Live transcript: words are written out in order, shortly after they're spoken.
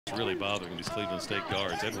It's really bothering these Cleveland State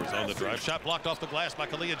guards. Edwards on the drive. Shot blocked off the glass by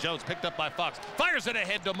Kalia Jones. Picked up by Fox. Fires it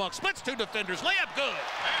ahead to Monk. Splits two defenders. Layup good.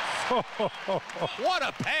 What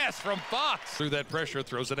a pass from Fox. Through that pressure,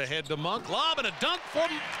 throws it ahead to Monk. Lob and a dunk from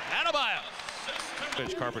Adebayo.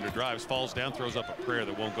 Carpenter drives, falls down, throws up a prayer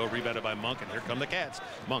that won't go. Rebounded by Monk, and here come the Cats.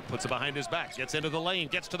 Monk puts it behind his back, gets into the lane,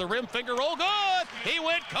 gets to the rim, finger roll, good! He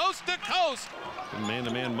went coast to coast.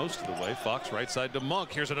 Man-to-man most of the way. Fox right side to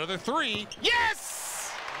Monk. Here's another three. Yes!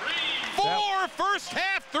 4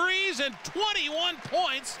 first-half threes and 21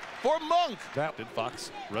 points for Monk.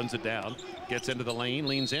 Fox runs it down, gets into the lane,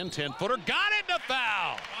 leans in, 10-footer, got it, and a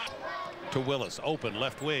foul! To Willis, open,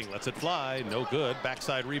 left wing, lets it fly, no good.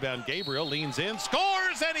 Backside rebound, Gabriel leans in,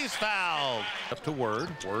 scores, and he's fouled. Up to Word.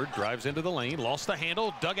 Word drives into the lane, lost the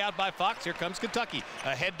handle, dug out by Fox. Here comes Kentucky.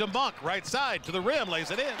 Ahead to Monk, right side to the rim, lays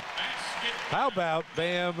it in. How about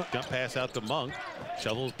Bam? Jump pass out to Monk.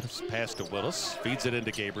 Shovel pass to Willis, feeds it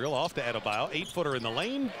into Gabriel, off to Adebayo. 8-footer in the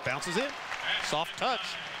lane, bounces in. Soft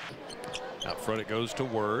touch. Out front it goes to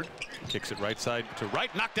Word. Kicks it right side to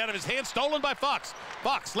right, knocked out of his hand, stolen by Fox.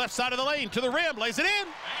 Fox, left side of the lane, to the rim, lays it in.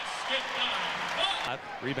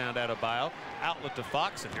 Rebound Adebayo, outlet to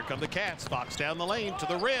Fox, and here come the Cats. Fox down the lane, to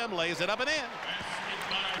the rim, lays it up and in.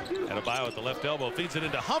 Adebayo at the left elbow, feeds it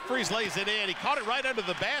into Humphries, lays it in. He caught it right under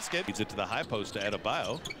the basket. Feeds it to the high post to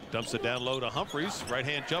Adebayo. Dumps it down low to Humphries.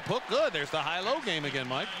 Right-hand jump hook, good. There's the high-low game again,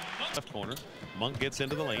 Mike. Left corner. Monk gets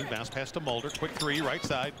into the lane, bounce pass to Mulder, quick three, right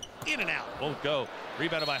side, in and out, won't go.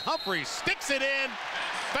 Rebounded by Humphries, sticks it in.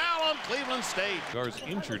 Foul on Cleveland State. Guards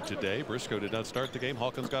injured today. Briscoe did not start the game.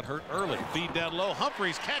 Hawkins got hurt early. Feed down low.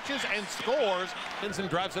 Humphries catches and scores. Hinson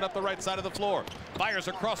drives it up the right side of the floor. Fires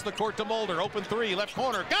across the court to Mulder. Open three, left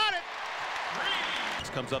corner. Got it!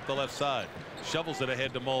 Comes up the left side. Shovels it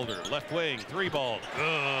ahead to Mulder. Left wing, three ball.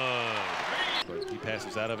 Good. But he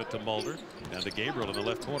passes out of it to Mulder. Down to Gabriel in the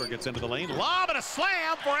left corner. Gets into the lane. Lob and a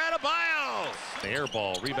slam for Adebayo. The air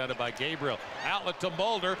ball rebounded by Gabriel. Outlet to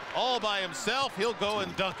Mulder. All by himself. He'll go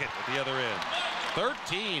and dunk it at the other end.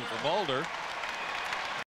 13 for Mulder.